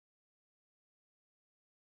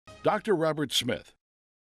Dr. Robert Smith.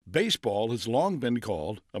 Baseball has long been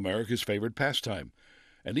called America's favorite pastime.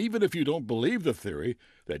 And even if you don't believe the theory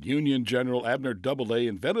that Union General Abner Doubleday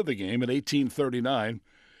invented the game in 1839,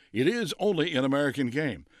 it is only an American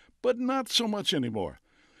game, but not so much anymore.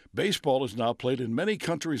 Baseball is now played in many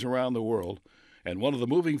countries around the world, and one of the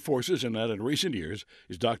moving forces in that in recent years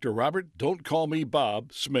is Dr. Robert "Don't Call Me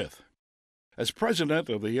Bob" Smith. As president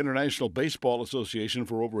of the International Baseball Association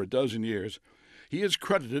for over a dozen years, he is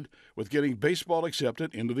credited with getting baseball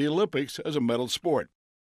accepted into the Olympics as a medal sport.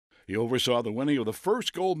 He oversaw the winning of the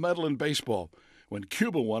first gold medal in baseball when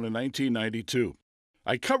Cuba won in 1992.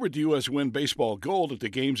 I covered the U.S. win baseball gold at the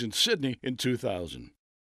Games in Sydney in 2000.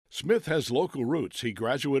 Smith has local roots. He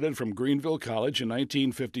graduated from Greenville College in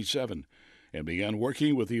 1957 and began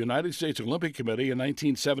working with the United States Olympic Committee in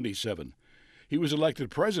 1977. He was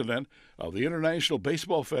elected president of the International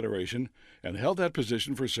Baseball Federation and held that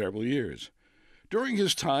position for several years. During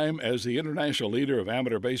his time as the international leader of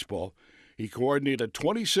amateur baseball, he coordinated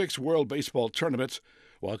 26 World Baseball tournaments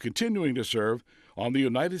while continuing to serve on the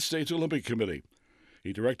United States Olympic Committee.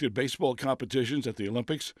 He directed baseball competitions at the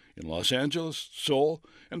Olympics in Los Angeles, Seoul,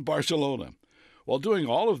 and Barcelona. While doing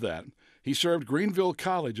all of that, he served Greenville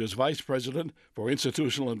College as vice president for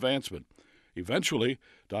institutional advancement. Eventually,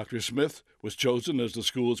 Dr. Smith was chosen as the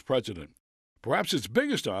school's president. Perhaps its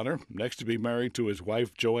biggest honor, next to be married to his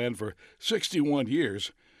wife Joanne for 61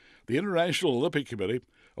 years, the International Olympic Committee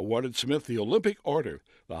awarded Smith the Olympic Order,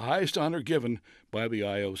 the highest honor given by the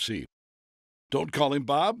IOC. Don't call him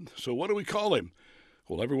Bob, so what do we call him?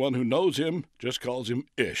 Well, everyone who knows him just calls him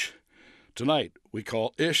Ish. Tonight, we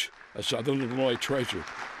call Ish a Southern Illinois treasure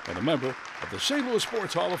and a member of the St. Louis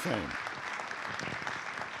Sports Hall of Fame.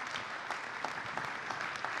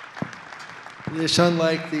 Ish,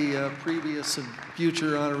 unlike the previous and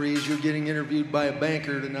future honorees, you're getting interviewed by a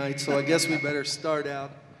banker tonight, so I guess we better start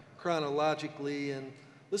out chronologically. And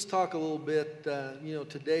let's talk a little bit,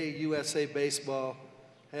 today USA Baseball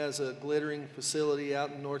has a glittering facility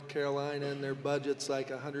out in North Carolina, and their budget's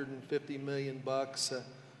like $150 million.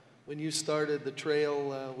 When you started the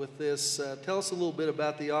trail with this, tell us a little bit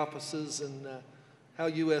about the offices and how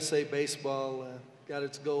USA Baseball got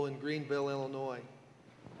its go in Greenville, Illinois.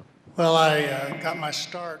 Well, I got my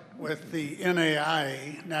start with the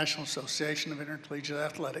NAIA, National Association of Intercollegiate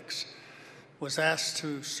Athletics. Was asked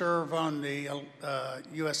to serve on the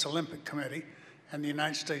U.S. Olympic Committee and the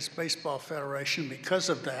United States Baseball Federation because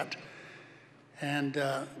of that. And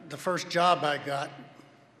the first job I got,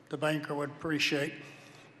 the banker would appreciate,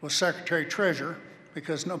 was Secretary-Treasurer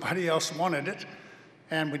because nobody else wanted it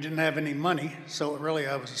and we didn't have any money, so really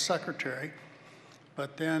I was a secretary.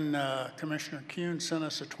 But then Commissioner Kuhn sent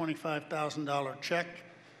us a $25,000 check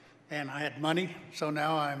and I had money, so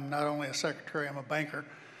now I'm not only a secretary, I'm a banker.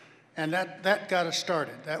 And that got us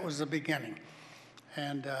started. That was the beginning.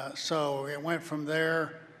 And so it went from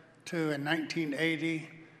there to in 1980,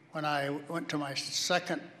 when I went to my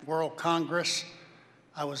second World Congress,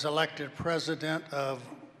 I was elected president of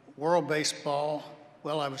World Baseball.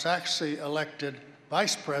 Well, I was actually elected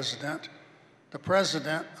vice president. The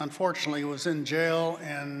president, unfortunately, was in jail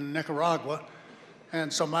in Nicaragua.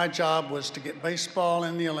 And so my job was to get baseball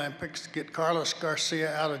in the Olympics, get Carlos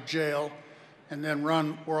Garcia out of jail, and then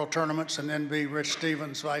run world tournaments, and then be Rich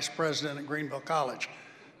Stevens vice president at Greenville College.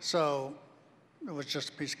 So it was just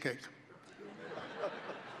a piece of cake.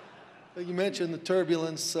 You mentioned the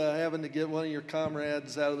turbulence, having to get one of your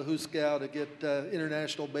comrades out of the Huskow to get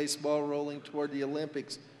international baseball rolling toward the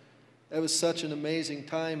Olympics. That was such an amazing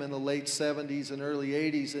time in the late 70s and early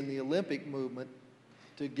 80s in the Olympic movement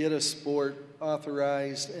to get a sport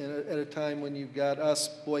authorized at a time when you've got us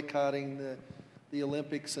boycotting the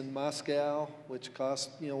Olympics in Moscow, which cost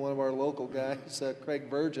one of our local guys, Craig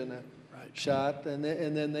Virgin, a shot, and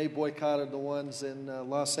then they boycotted the ones in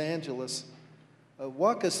Los Angeles.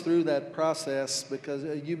 Walk us through that process, because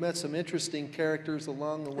you met some interesting characters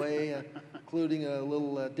along the way, including a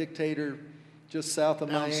little dictator just south of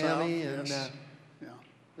Down Miami. south, And yes. Yeah.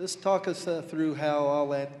 Just talk us through how all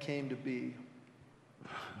that came to be.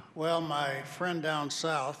 Well, my friend down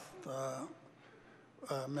south,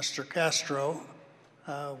 Mr. Castro,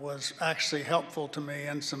 was actually helpful to me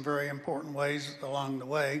in some very important ways along the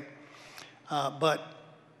way. But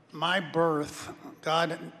my birth,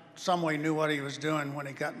 God in some way knew what he was doing when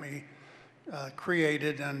he got me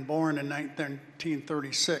created and born in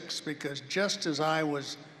 1936, because just as I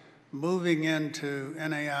was moving into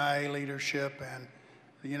NAI leadership and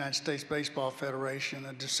the United States Baseball Federation,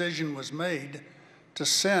 a decision was made to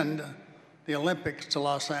send the Olympics to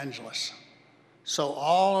Los Angeles. So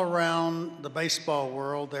all around the baseball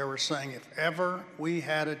world, they were saying, if ever we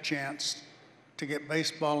had a chance to get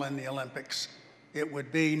baseball in the Olympics, it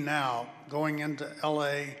would be now going into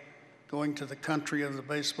LA, going to the country of the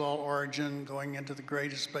baseball origin, going into the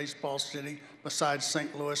greatest baseball city besides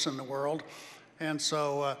St. Louis in the world. And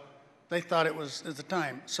so they thought it was at the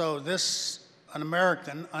time. So this, an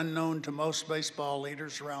American, unknown to most baseball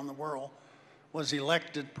leaders around the world, was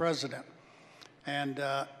elected president. And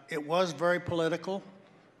it was very political.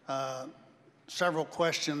 Several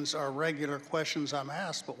questions are regular questions I'm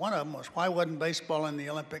asked, but one of them was, why wasn't baseball in the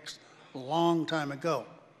Olympics a long time ago?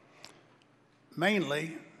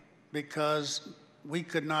 Mainly because we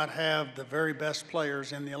could not have the very best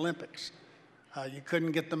players in the Olympics. You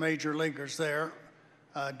couldn't get the major leaguers there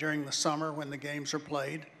during the summer when the games are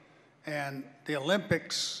played. And the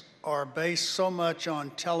Olympics are based so much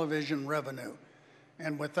on television revenue.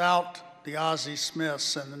 And without the Ozzie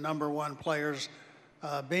Smiths and the #1 players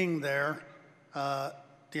being there,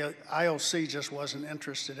 the IOC just wasn't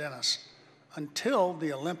interested in us. Until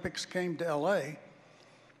the Olympics came to LA,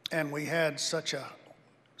 and we had such a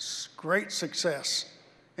great success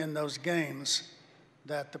in those games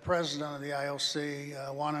that the president of the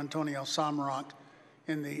IOC, Juan Antonio Samaranch,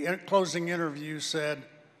 in the closing interview said,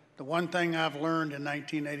 the one thing I've learned in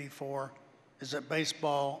 1984 is that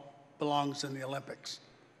baseball belongs in the Olympics.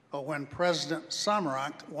 But when President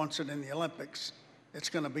Samaranch wants it in the Olympics, it's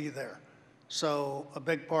going to be there. So a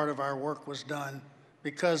big part of our work was done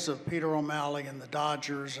because of Peter O'Malley and the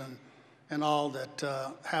Dodgers and all that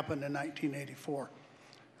happened in 1984.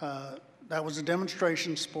 That was a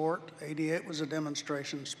demonstration sport. '88 was a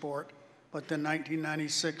demonstration sport. But then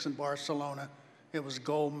 1996 in Barcelona, it was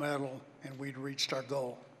gold medal, and we'd reached our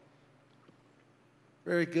goal.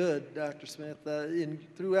 Very good, Dr. Smith.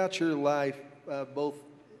 Throughout your life, both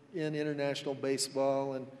in international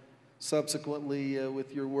baseball and subsequently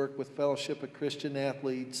with your work with Fellowship of Christian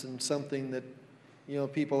Athletes, and something that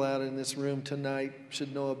people out in this room tonight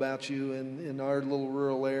should know about you in our little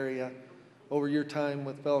rural area. Over your time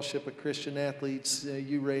with Fellowship of Christian Athletes,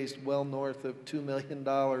 you raised well north of $2 million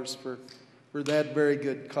for that very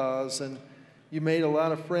good cause, and you made a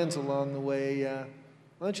lot of friends along the way.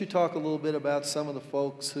 Why don't you talk a little bit about some of the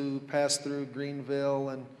folks who passed through Greenville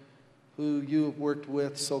and who you have worked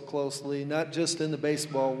with so closely, not just in the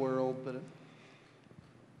baseball world, but...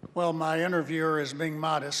 Well, my interviewer is being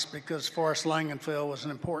modest because Forrest Langenfeld was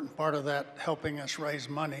an important part of that, helping us raise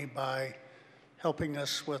money by helping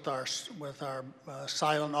us with our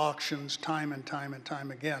silent auctions time and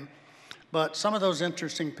time again. But some of those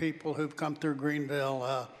interesting people who've come through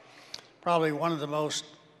Greenville, probably one of the most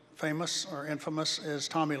famous or infamous is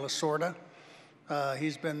Tommy Lasorda.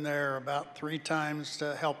 He's been there about 3 times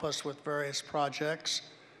to help us with various projects.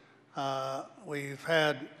 We've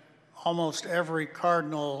had almost every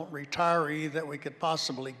Cardinal retiree that we could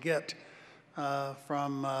possibly get,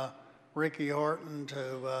 from Ricky Horton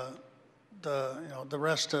to the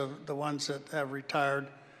rest of the ones that have retired.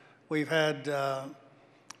 We've had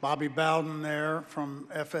Bobby Bowden there from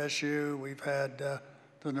FSU. We've had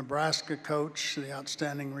the Nebraska coach, the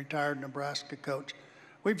outstanding retired Nebraska coach.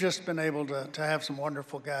 We've just been able to have some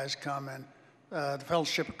wonderful guys come, and the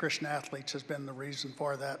Fellowship of Christian Athletes has been the reason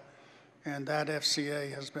for that. And that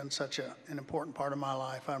FCA has been such an important part of my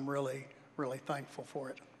life. I'm really, really thankful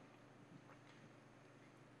for it.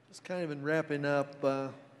 Just kind of in wrapping up,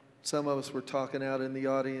 some of us were talking out in the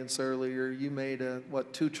audience earlier. You made,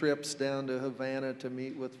 2 trips down to Havana to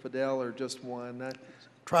meet with Fidel, or just one?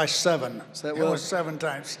 Try 7. It was 7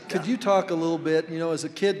 times. Could you talk a little bit? As a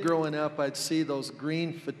kid growing up, I'd see those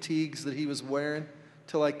green fatigues that he was wearing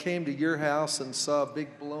till I came to your house and saw a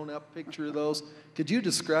big blown-up picture of those. Could you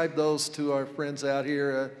describe those to our friends out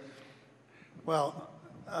here? Well,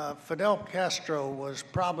 Fidel Castro was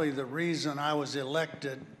probably the reason I was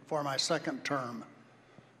elected for my 2nd term.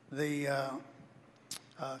 The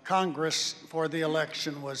Congress for the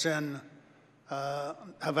election was in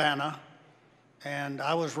Havana, and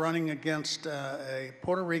I was running against a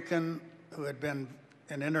Puerto Rican who had been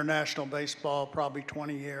in international baseball probably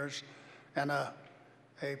 20 years, and a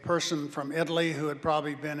person from Italy who had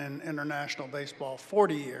probably been in international baseball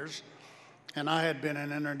 40 years, and I had been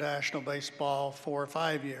in international baseball 4 or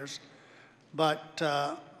 5 years. But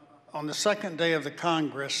on the 2nd day of the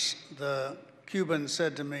Congress, the Cuban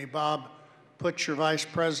said to me, "Bob, put your vice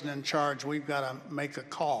president in charge. We've got to make a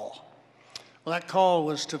call." Well, that call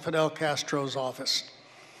was to Fidel Castro's office,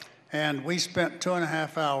 and we spent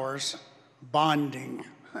 2.5 hours bonding.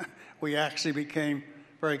 We actually became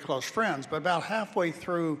very close friends. But about halfway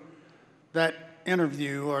through that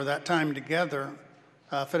interview, or that time together,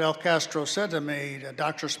 Fidel Castro said to me,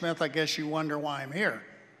 "Dr. Smith, I guess you wonder why I'm here,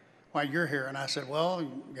 why you're here." And I said, "Well,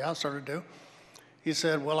 yeah, I sort of do." He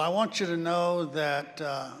said, well, I want you to know that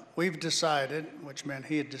we've decided, which meant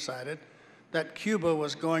he had decided, that Cuba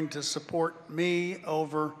was going to support me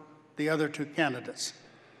over the other two candidates.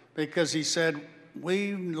 Because he said,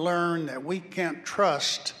 we learned that we can't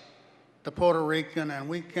trust the Puerto Rican and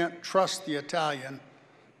we can't trust the Italian,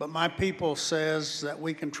 but my people says that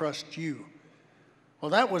we can trust you.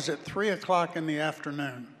 Well, that was at 3 o'clock in the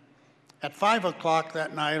afternoon. At 5 o'clock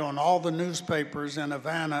that night on all the newspapers in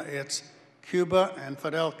Havana, it's Cuba and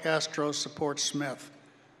Fidel Castro support Smith.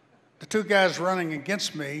 The two guys running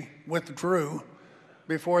against me withdrew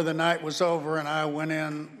before the night was over, and I went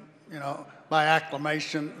in, by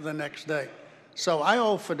acclamation the next day. So I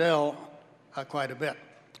owe Fidel quite a bit.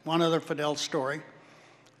 One other Fidel story.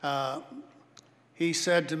 He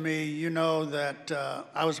said to me, you know that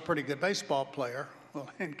I was a pretty good baseball player. Well,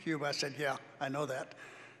 in Cuba, I said, yeah, I know that.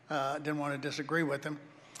 Didn't want to disagree with him.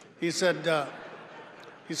 He said,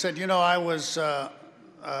 I was,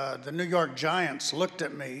 the New York Giants looked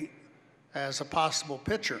at me as a possible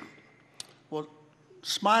pitcher. Well,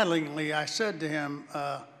 smilingly, I said to him,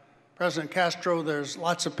 President Castro, there's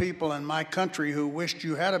lots of people in my country who wished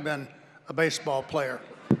you had been a baseball player.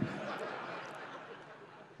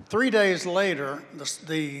 3 days later,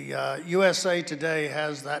 the USA Today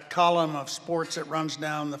has that column of sports that runs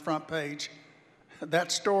down the front page.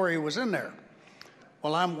 That story was in there.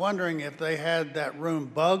 Well, I'm wondering if they had that room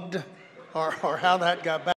bugged or how that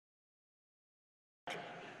got back.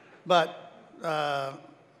 But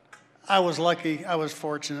I was lucky, I was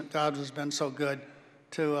fortunate. God has been so good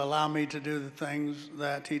to allow me to do the things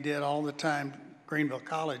that he did all the time. Greenville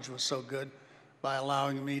College was so good by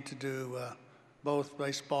allowing me to do both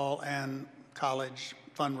baseball and college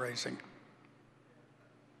fundraising.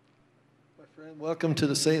 My friend, welcome to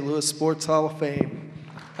the St. Louis Sports Hall of Fame.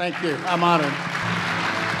 Thank you. I'm honored.